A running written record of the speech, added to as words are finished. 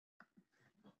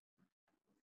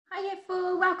Hi Year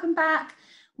 4, welcome back.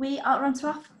 We are on to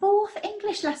our fourth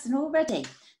English lesson already.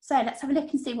 So let's have a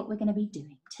look and see what we're going to be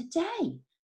doing today.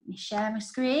 Let me share my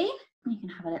screen and you can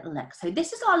have a little look. So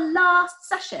this is our last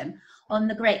session on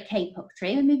the Great Kapok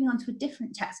Tree. We're moving on to a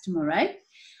different text tomorrow.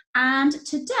 And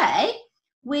today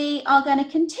we are going to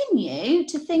continue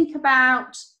to think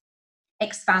about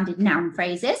expanded noun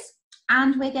phrases,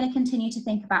 and we're going to continue to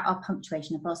think about our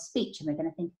punctuation of our speech, and we're going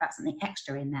to think about something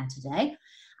extra in there today.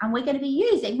 And we're going to be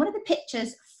using one of the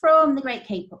pictures from the Great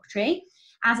Kapok Tree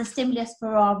as a stimulus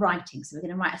for our writing. So we're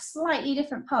going to write a slightly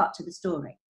different part to the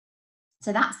story.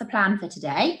 So that's the plan for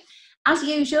today. As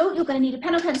usual, you're going to need a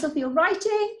pen or pencil for your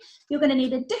writing. You're going to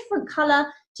need a different colour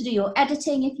to do your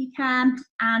editing if you can,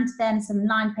 and then some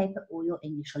lined paper or your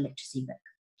English or literacy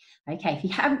book. Okay, if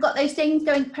you haven't got those things,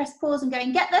 go and press pause and go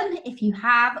and get them. If you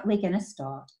have, we're going to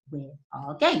start with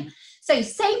our game. So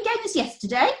same game as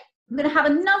yesterday. I'm going to have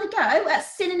another go at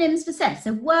synonyms for said.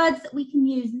 So words that we can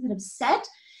use instead of said.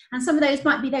 And some of those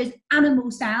might be those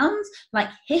animal sounds like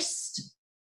hissed.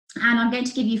 And I'm going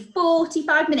to give you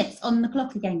 45 minutes on the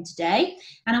clock again today.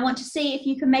 And I want to see if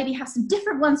you can maybe have some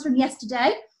different ones from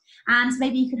yesterday. And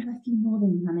maybe you can have a few more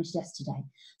than you managed yesterday.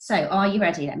 So are you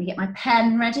ready? Let me get my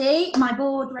pen ready, my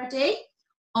board ready.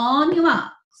 On your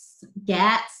marks,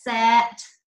 get set,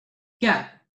 go.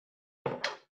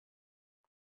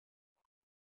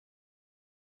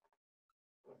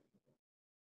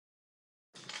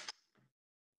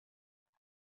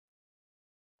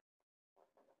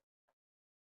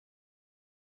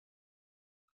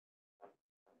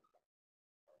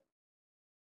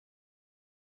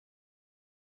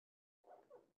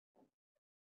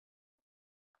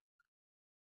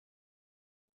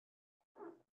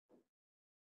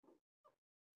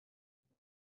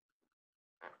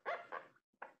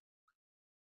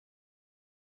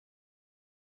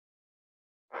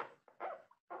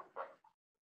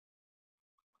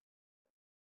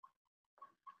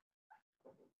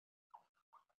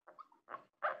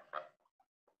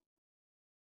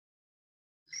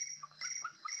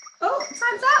 Oh,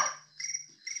 time's up.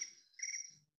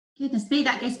 Goodness me,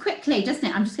 that goes quickly, doesn't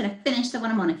it? I'm just going to finish the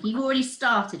one I'm on. If you've already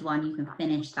started one, you can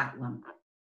finish that one.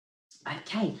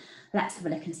 Okay, let's have a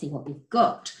look and see what we've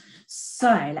got. So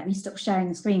let me stop sharing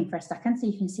the screen for a second so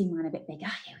you can see mine a bit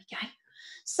bigger. Here we go.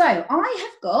 So I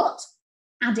have got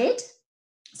added.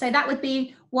 So that would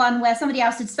be one where somebody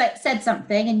else had said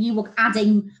something and you were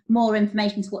adding more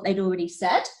information to what they'd already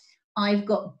said. I've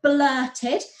got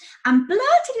blurted, and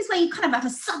blurted is where you kind of have a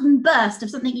sudden burst of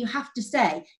something you have to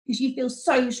say because you feel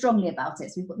so strongly about it.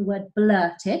 So we've got the word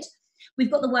blurted. We've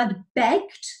got the word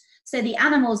begged. So the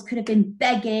animals could have been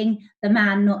begging the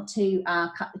man not to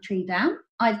cut the tree down.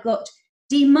 I've got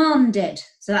demanded.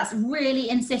 So that's really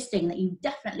insisting that you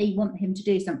definitely want him to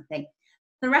do something.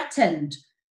 Threatened.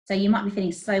 So you might be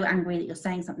feeling so angry that you're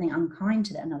saying something unkind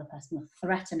to another person, you're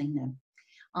threatening them.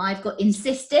 I've got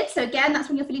insisted. So again, that's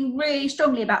when you're feeling really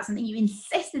strongly about something. You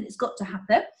insist that it's got to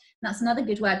happen. And that's another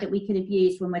good word that we could have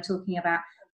used when we're talking about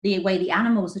the way the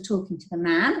animals are talking to the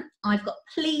man. I've got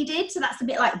pleaded. So that's a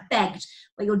bit like begged,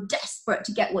 where you're desperate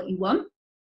to get what you want.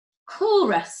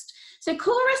 Chorused. So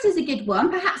chorused is a good one,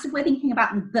 perhaps if we're thinking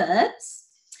about the birds.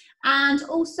 And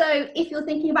also, if you're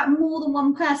thinking about more than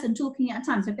one person talking at a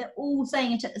time, so if they're all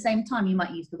saying it at the same time, you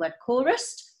might use the word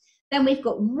chorused. Then we've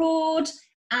got roared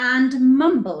and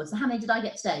mumbled. So how many did I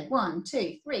get today? 1,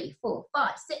 2, 3, 4,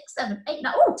 5, 6, 7, 8,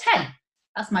 9. Oh, 10.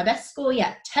 That's my best score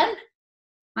yet. 10.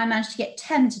 I managed to get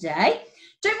 10 today.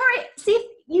 Don't worry. See, if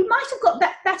you might have got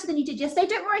better than you did yesterday.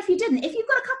 Don't worry if you didn't. If you've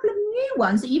got a couple of new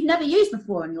ones that you've never used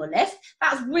before on your list,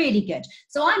 that's really good.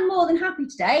 So I'm more than happy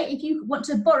today if you want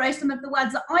to borrow some of the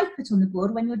words that I put on the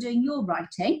board when you're doing your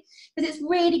writing, because it's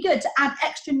really good to add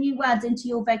extra new words into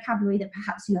your vocabulary that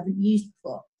perhaps you haven't used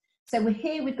before. So we're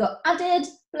here, we've got added,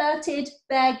 blurted,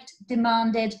 begged,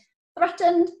 demanded,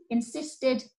 threatened,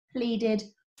 insisted, pleaded,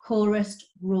 chorused,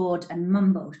 roared, and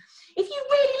mumbled. If you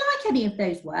really like any of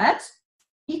those words,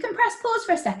 you can press pause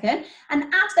for a second and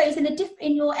add those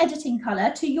in your editing colour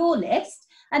to your list,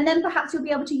 and then perhaps you'll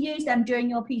be able to use them during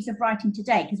your piece of writing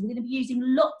today, because we're going to be using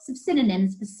lots of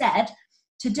synonyms for said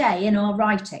today in our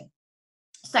writing.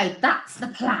 So that's the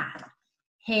plan.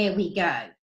 Here we go.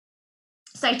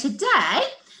 So today,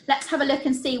 let's have a look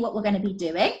and see what we're going to be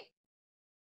doing.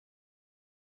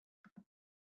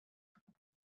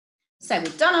 So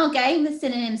we've done our game, the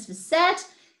synonyms for said.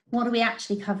 What are we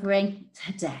actually covering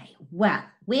today? Well,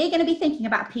 we're going to be thinking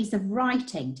about a piece of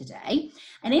writing today.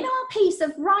 And in our piece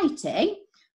of writing,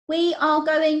 we are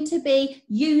going to be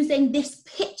using this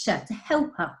picture to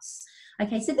help us.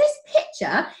 Okay, so this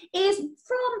picture is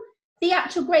from the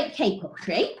actual Great Kapok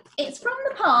Tree. It's from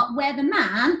the part where the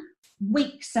man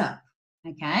wakes up.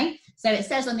 Okay, so it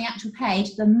says on the actual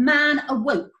page, the man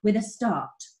awoke with a start.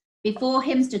 Before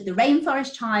him stood the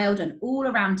rainforest child, and all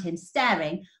around him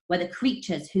staring were the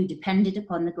creatures who depended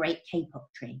upon the great kapok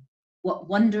tree. What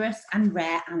wondrous and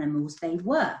rare animals they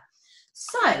were.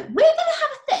 So we're going to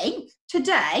have a think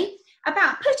today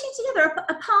about putting together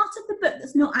a part of the book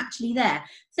that's not actually there.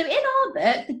 So in our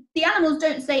book, the animals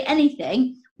don't say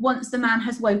anything once the man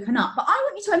has woken up. But I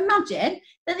want you to imagine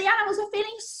that the animals are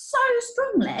feeling so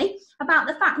strongly about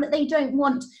the fact that they don't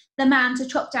want the man to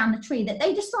chop down the tree, that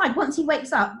they decide once he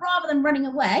wakes up, rather than running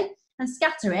away and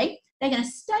scattering, they're going to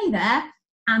stay there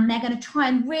and they're going to try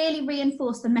and really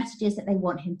reinforce the messages that they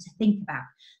want him to think about.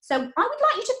 So I would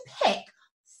like you to pick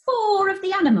 4 of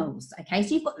the animals. Okay,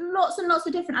 so you've got lots and lots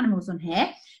of different animals on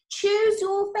here. Choose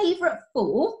your favourite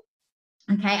 4.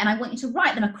 Okay, and I want you to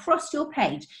write them across your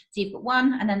page. So you've got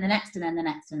 1, and then the next, and then the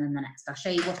next, and then the next. I'll show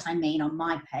you what I mean on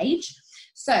my page.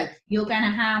 So you're going to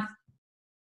have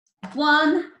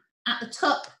 1 at the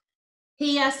top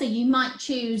here. So you might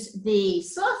choose the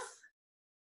sloth.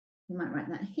 You might write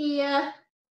that here.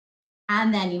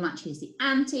 And then you might choose the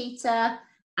anteater,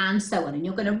 and so on. And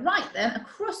you're going to write them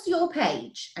across your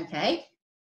page, okay?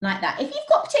 Like that. If you've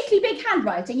got particularly big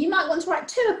handwriting, you might want to write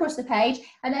 2 across the page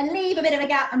and then leave a bit of a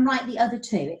gap and write the other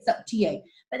 2. It's up to you.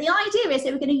 But the idea is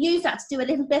that we're going to use that to do a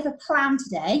little bit of a plan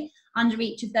today under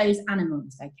each of those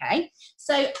animals, okay?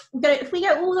 So if we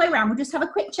go all the way around, we'll just have a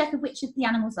quick check of which of the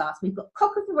animals are. So we've got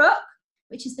Cock of the Rock,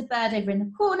 which is the bird over in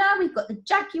the corner. We've got the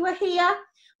jaguar here.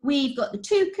 We've got the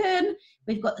toucan.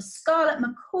 We've got the scarlet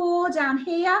macaw down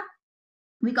here.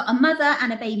 We've got a mother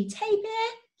and a baby tapir.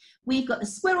 We've got the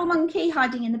squirrel monkey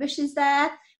hiding in the bushes there.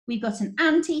 We've got an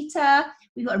anteater.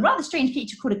 We've got a rather strange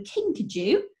creature called a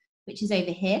kinkajou, which is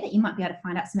over here that you might be able to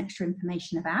find out some extra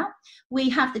information about. We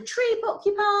have the tree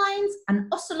porcupines, an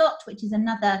ocelot, which is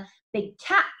another big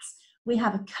cat. We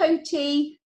have a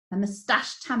coati, a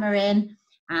moustache tamarin,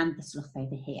 and the sloth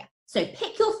over here. So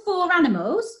pick your 4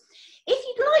 animals. If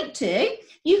you'd like to,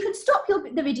 you can stop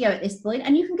the video at this point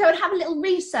and you can go and have a little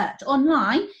research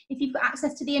online if you've got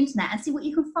access to the internet and see what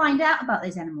you can find out about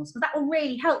those animals. So that will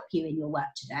really help you in your work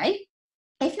today.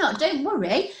 If not, don't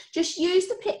worry, just use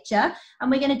the picture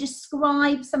and we're going to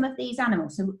describe some of these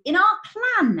animals. So in our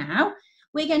plan now,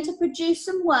 we're going to produce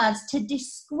some words to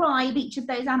describe each of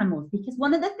those animals, because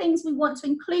one of the things we want to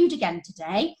include again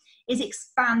today is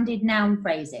expanded noun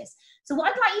phrases. So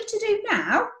what I'd like you to do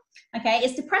now, okay,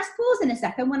 is to press pause in a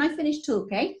second when I finish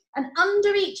talking, and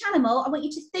under each animal I want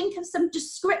you to think of some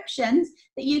descriptions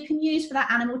that you can use for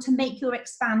that animal to make your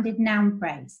expanded noun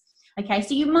phrase. Okay,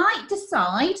 so you might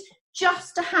decide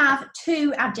just to have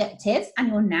 2 adjectives and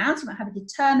your noun. So you might have a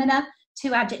determiner,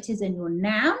 2 adjectives and your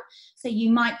noun. So you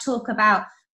might talk about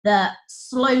the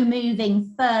slow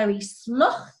moving furry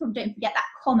sloth, and don't forget that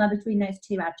comma between those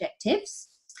 2 adjectives.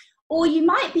 Or you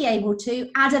might be able to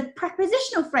add a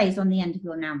prepositional phrase on the end of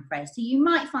your noun phrase. So you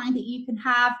might find that you can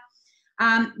have,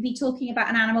 be talking about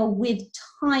an animal with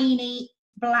tiny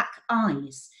black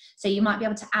eyes. So you might be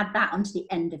able to add that onto the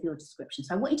end of your description.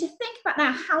 So I want you to think about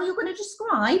now how you're going to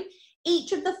describe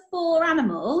each of the 4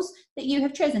 animals that you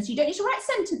have chosen. So you don't need to write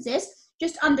sentences,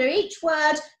 just under each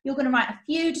word, you're going to write a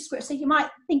few descriptions. So you might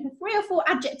think of 3 or 4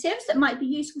 adjectives that might be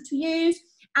useful to use,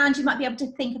 and you might be able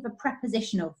to think of a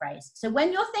prepositional phrase. So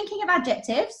when you're thinking of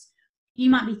adjectives, you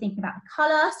might be thinking about the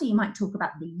colour. So you might talk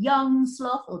about the young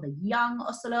sloth or the young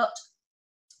ocelot,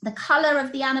 the colour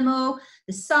of the animal,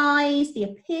 the size, the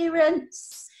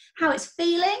appearance, how it's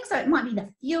feeling. So it might be the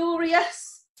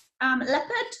furious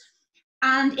leopard,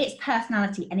 and its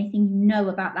personality, anything you know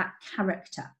about that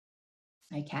character.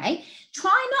 Okay,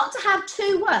 try not to have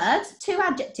 2 words, 2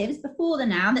 adjectives before the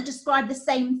noun that describe the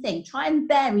same thing. Try and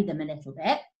vary them a little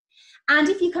bit. And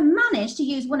if you can manage to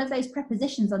use one of those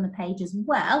prepositions on the page as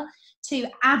well to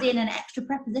add in an extra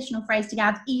prepositional phrase to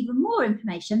add even more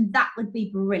information, that would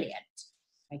be brilliant.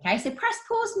 Okay, so press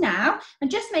pause now and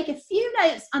just make a few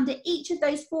notes under each of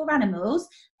those 4 animals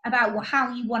about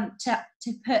how you want to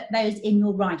put those in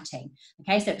your writing.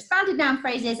 Okay, so expanded noun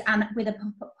phrases and with a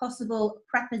possible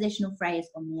prepositional phrase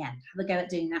on the end. Have a go at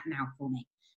doing that now for me.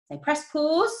 So press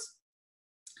pause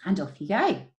and off you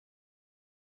go.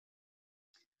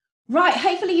 Right,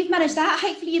 hopefully you've managed that.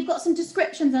 Hopefully you've got some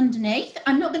descriptions underneath.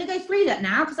 I'm not going to go through that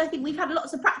now because I think we've had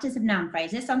lots of practice of noun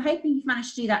phrases, so I'm hoping you've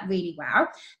managed to do that really well.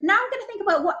 Now I'm going to think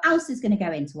about what else is going to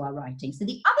go into our writing. So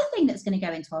the other thing that's going to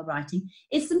go into our writing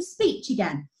is some speech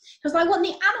again, because I want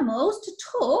the animals to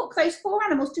talk, those 4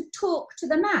 animals to talk to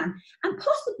the man, and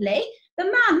possibly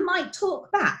the man might talk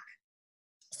back.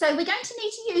 So we're going to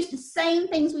need to use the same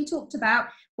things we talked about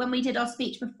when we did our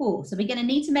speech before. So we're going to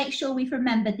need to make sure we've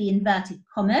remembered the inverted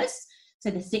commas.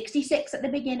 so the 66 at the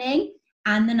beginning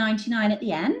and the 99 at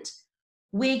the end.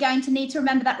 We're going to need to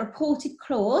remember that reported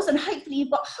clause, and hopefully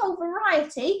you've got a whole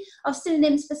variety of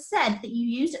synonyms for said that you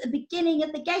used at the beginning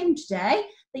of the game today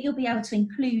that you'll be able to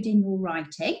include in your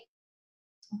writing.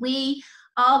 We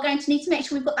are going to need to make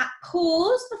sure we've got that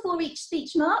pause before each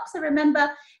speech mark. So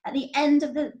remember, at the end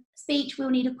of the speech, we'll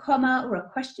need a comma or a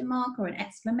question mark or an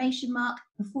exclamation mark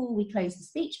before we close the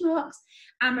speech marks,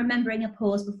 and remembering a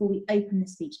pause before we open the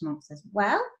speech marks as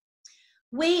well.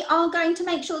 We are going to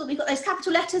make sure that we've got those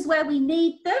capital letters where we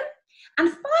need them. And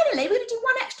finally, we're going to do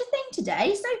one extra thing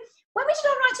today. So when we did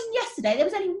our writing yesterday, there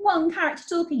was only one character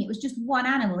talking. It was just one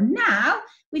animal. Now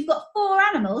we've got 4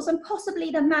 animals and possibly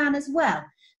the man as well.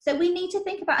 So we need to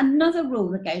think about another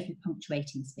rule that goes with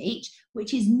punctuating speech,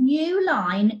 which is new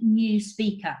line, new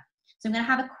speaker. So I'm going to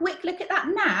have a quick look at that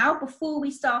now before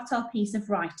we start our piece of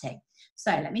writing.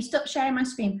 So let me stop sharing my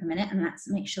screen for a minute and let's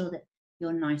make sure that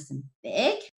you're nice and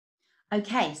big.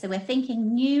 Okay, so we're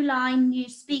thinking new line, new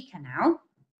speaker now.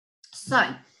 So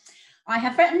I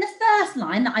have written the first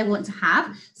line that I want to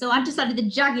have. So I've decided the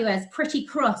jaguar's pretty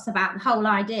cross about the whole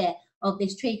idea of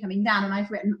this tree coming down, and I've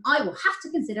written, I will have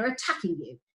to consider attacking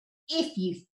you if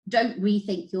you don't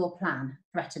rethink your plan,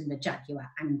 threatened the jaguar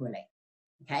angrily.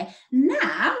 Okay,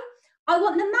 now I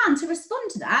want the man to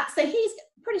respond to that. So he's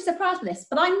pretty surprised with this,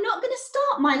 but I'm not going to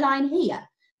start my line here,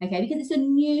 okay, because it's a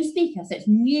new speaker, so it's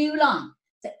new line.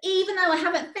 So even though I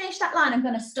haven't finished that line, I'm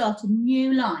going to start a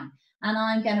new line. And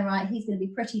I'm going to write, he's going to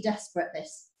be pretty desperate,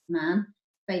 this man,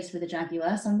 faced with a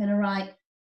jaguar. So I'm going to write,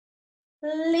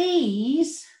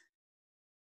 please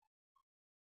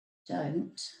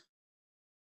don't.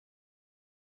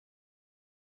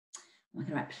 I'm going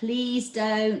to write, please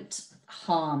don't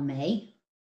harm me.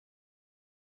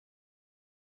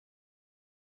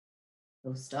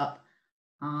 Full stop.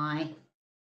 I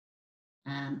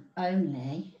am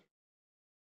only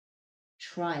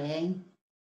trying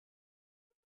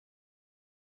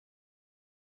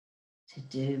to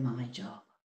do my job.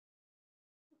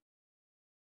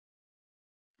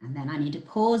 And then I need to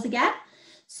pause again.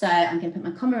 So I'm going to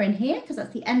put my comma in here because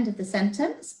that's the end of the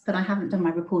sentence, but I haven't done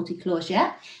my reported clause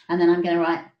yet. And then I'm going to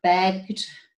write begged.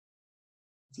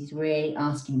 He's really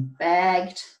asking,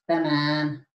 begged the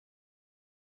man.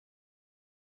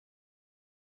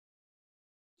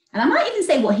 And I might even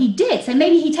say what he did. So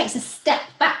maybe he takes a step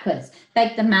backwards.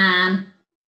 Begged the man,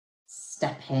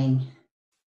 stepping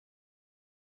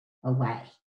away.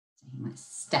 So he might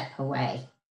step away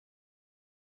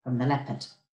from the leopard.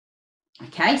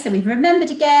 Okay, so we've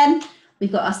remembered again.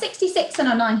 We've got our 66 and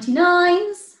our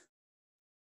 99s.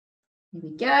 Here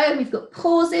we go. We've got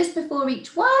pauses before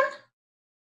each one.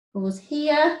 Pause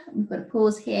here. We've got a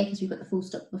pause here because we've got the full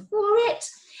stop before it.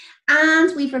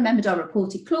 And we've remembered our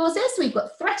reported clauses. So we've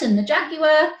got threatened the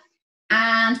jaguar,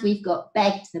 and we've got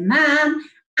begged the man,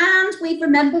 and we've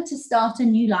remembered to start a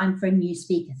new line for a new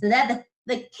speaker. So they're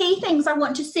the key things I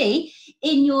want to see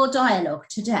in your dialogue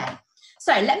today.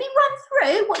 So let me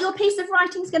run through what your piece of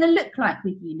writing is going to look like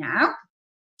with you now.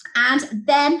 And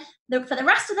then for the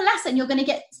rest of the lesson, you're going to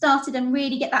get started and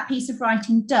really get that piece of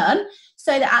writing done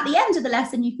so that at the end of the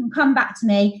lesson, you can come back to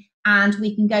me and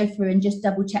we can go through and just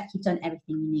double check you've done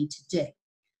everything you need to do.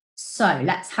 So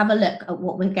let's have a look at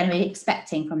what we're going to be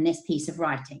expecting from this piece of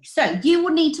writing. So you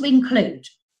will need to include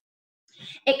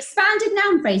expanded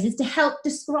noun phrases to help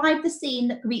describe the scene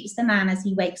that greets the man as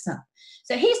he wakes up.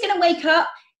 So he's going to wake up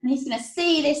and he's going to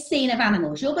see this scene of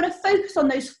animals. You're going to focus on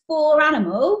those 4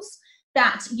 animals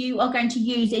that you are going to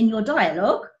use in your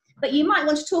dialogue, but you might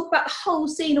want to talk about the whole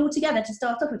scene altogether to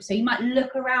start off with. So you might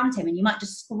look around him and you might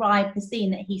describe the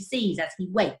scene that he sees as he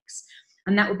wakes.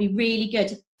 And that would be really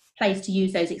good place to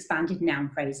use those expanded noun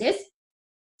phrases.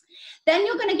 Then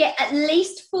you're going to get at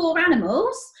least 4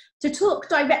 animals to talk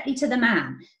directly to the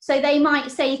man. So they might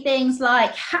say things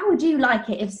like, how would you like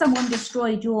it if someone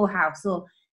destroyed your house? Or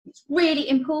it's really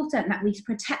important that we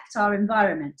protect our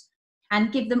environment,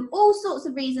 and give them all sorts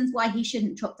of reasons why he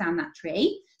shouldn't chop down that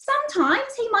tree.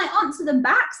 Sometimes he might answer them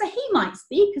back, so he might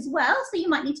speak as well. So you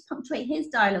might need to punctuate his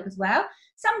dialogue as well.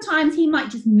 Sometimes he might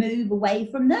just move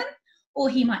away from them, or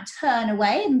he might turn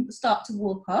away and start to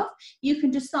walk off. You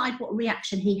can decide what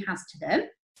reaction he has to them.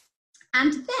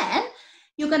 And then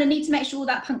you're going to need to make sure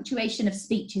that punctuation of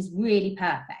speech is really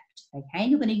perfect, okay?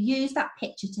 And you're going to use that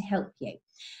picture to help you.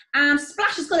 And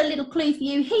Splash has got a little clue for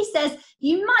you. He says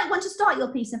you might want to start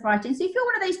your piece of writing. So if you're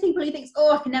one of those people who thinks,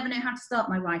 oh, I can never know how to start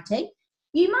my writing,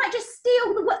 you might just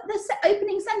steal the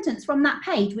opening sentence from that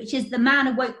page, which is the man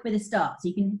awoke with a start. So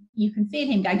you can feel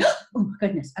him going, oh my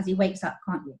goodness, as he wakes up,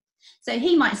 can't you? So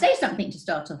he might say something to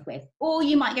start off with, or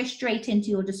you might go straight into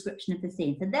your description of the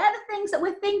scene. So they're the things that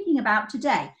we're thinking about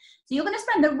today. So you're going to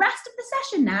spend the rest of the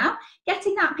session now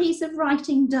getting that piece of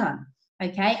writing done,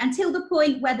 okay, until the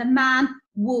point where the man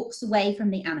walks away from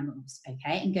the animals,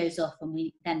 okay, and goes off, and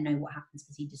we then know what happens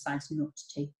because he decides not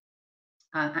to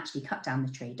actually cut down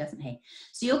the tree, doesn't he?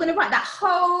 So you're going to write that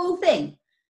whole thing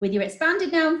with your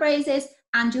expanded noun phrases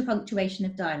and your punctuation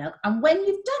of dialogue. And when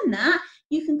you've done that,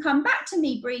 you can come back to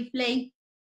me briefly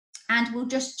and we'll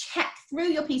just check through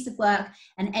your piece of work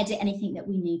and edit anything that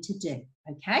we need to do,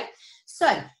 okay?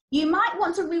 So you might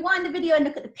want to rewind the video and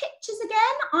look at the pictures again.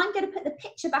 I'm going to put the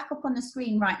picture back up on the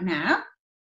screen right now.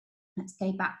 Let's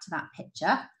go back to that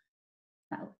picture.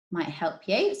 That might help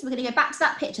you. So we're going to go back to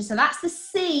that picture. So that's the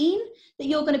scene that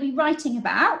you're going to be writing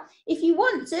about. If you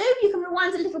want to, you can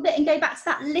rewind a little bit and go back to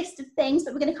that list of things,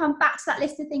 but we're going to come back to that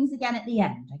list of things again at the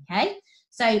end, okay?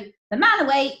 So the man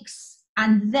awakes,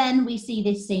 and then we see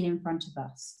this scene in front of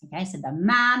us, okay? So the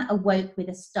man awoke with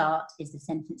a start is the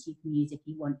sentence you can use if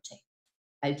you want to.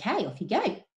 Okay, off you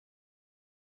go.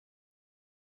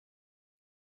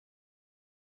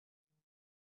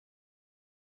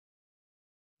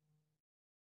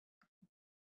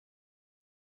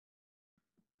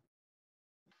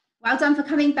 Well done for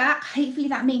coming back. Hopefully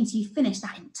that means you finished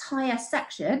that entire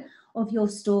section of your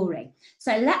story.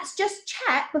 So let's just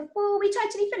check before we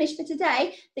totally finish for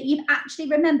today that you've actually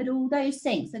remembered all those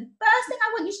things. So the first thing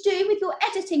I want you to do with your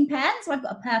editing pen, so I've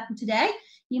got a purple today,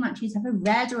 you might choose to have a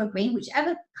red or a green,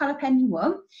 whichever colour pen you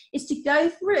want, is to go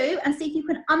through and see if you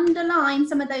can underline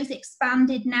some of those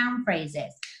expanded noun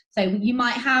phrases. So you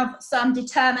might have some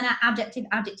determiner, adjective,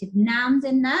 adjective nouns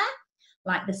in there,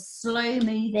 like the slow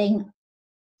moving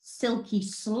silky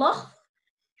sloth,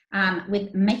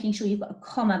 with making sure you've got a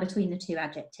comma between the two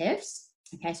adjectives.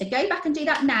 Okay, so go back and do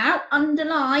that now.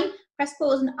 Underline, press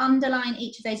pause and underline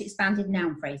each of those expanded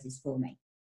noun phrases for me.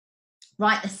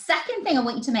 Right, the second thing I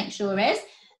want you to make sure is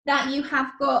that you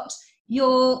have got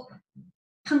your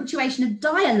punctuation of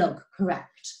dialogue correct.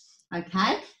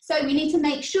 Okay, so we need to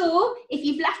make sure if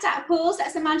you've left out a pause,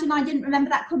 let's imagine I didn't remember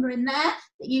that comma in there,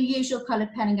 that you use your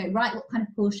coloured pen and go, right, what kind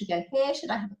of pause should go here? Should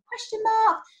I have a question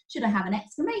mark? Should I have an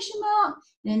exclamation mark?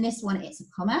 And in this one, it's a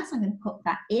comma, so I'm going to put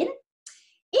that in.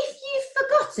 If you've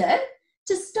forgotten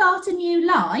to start a new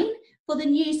line for the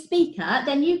new speaker,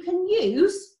 then you can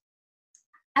use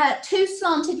two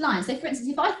slanted lines. So for instance,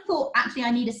 if I thought actually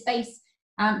I need a space,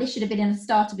 this should have been in the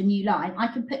start of a new line, I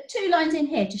can put two lines in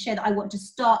here to show that I want to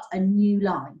start a new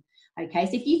line. Okay,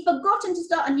 so if you've forgotten to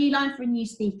start a new line for a new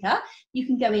speaker, you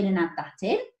can go in and add that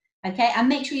in. Okay, and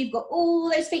make sure you've got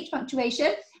all those speech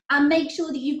punctuation, and make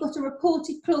sure that you've got a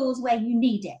reported clause where you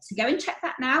need it. So go and check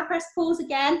that now, press pause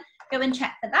again, go and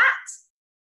check for that.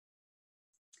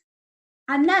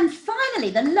 And then finally,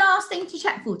 the last thing to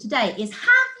check for today is,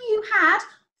 have you had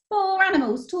 4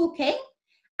 animals talking?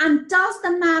 And does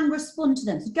the man respond to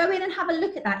them? So go in and have a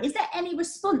look at that. Is there any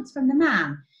response from the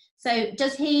man? So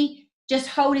does he just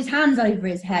hold his hands over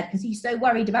his head because he's so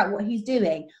worried about what he's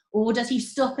doing? Or does he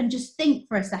stop and just think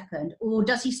for a second? Or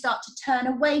does he start to turn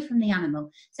away from the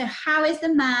animal? So how is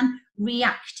the man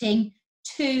reacting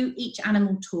to each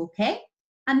animal talking?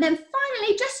 And then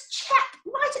finally, just check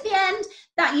right at the end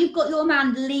that you've got your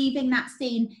man leaving that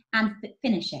scene and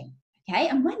finishing. Okay,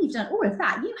 and when you've done all of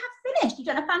that, you have finished. You've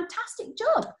done a fantastic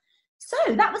job. So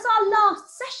that was our last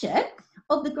session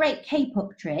of the Great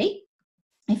K-pop Tree.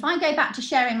 If I go back to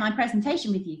sharing my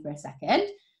presentation with you for a second,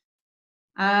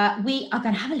 we are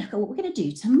going to have a look at what we're going to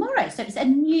do tomorrow. So it's a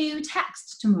new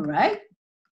text tomorrow.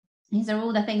 These are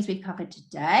all the things we've covered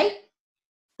today.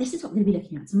 This is what we're going to be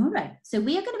looking at tomorrow. So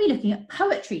we are going to be looking at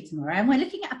poetry tomorrow, and we're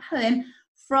looking at a poem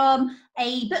from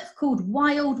a book called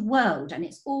Wild World, and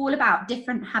it's all about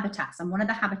different habitats, and one of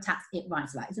the habitats it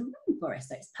writes about is a rainforest,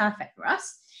 so it's perfect for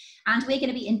us. And we're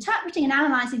going to be interpreting and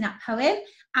analysing that poem,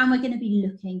 and we're going to be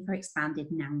looking for expanded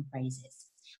noun phrases.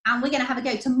 And we're going to have a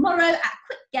go tomorrow at a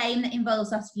quick game that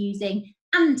involves us using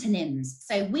antonyms.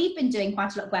 So we've been doing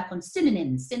quite a lot of work on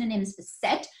synonyms for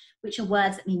said, which are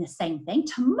words that mean the same thing.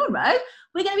 Tomorrow,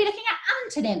 we're going to be looking at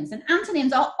antonyms, and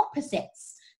antonyms are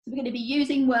opposites. So we're going to be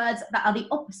using words that are the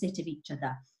opposite of each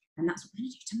other. And that's what we're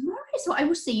going to do tomorrow. So I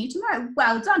will see you tomorrow.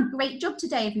 Well done. Great job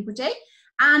today, everybody.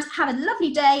 And have a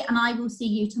lovely day. And I will see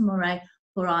you tomorrow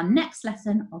for our next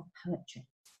lesson of poetry.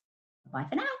 Bye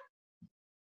for now.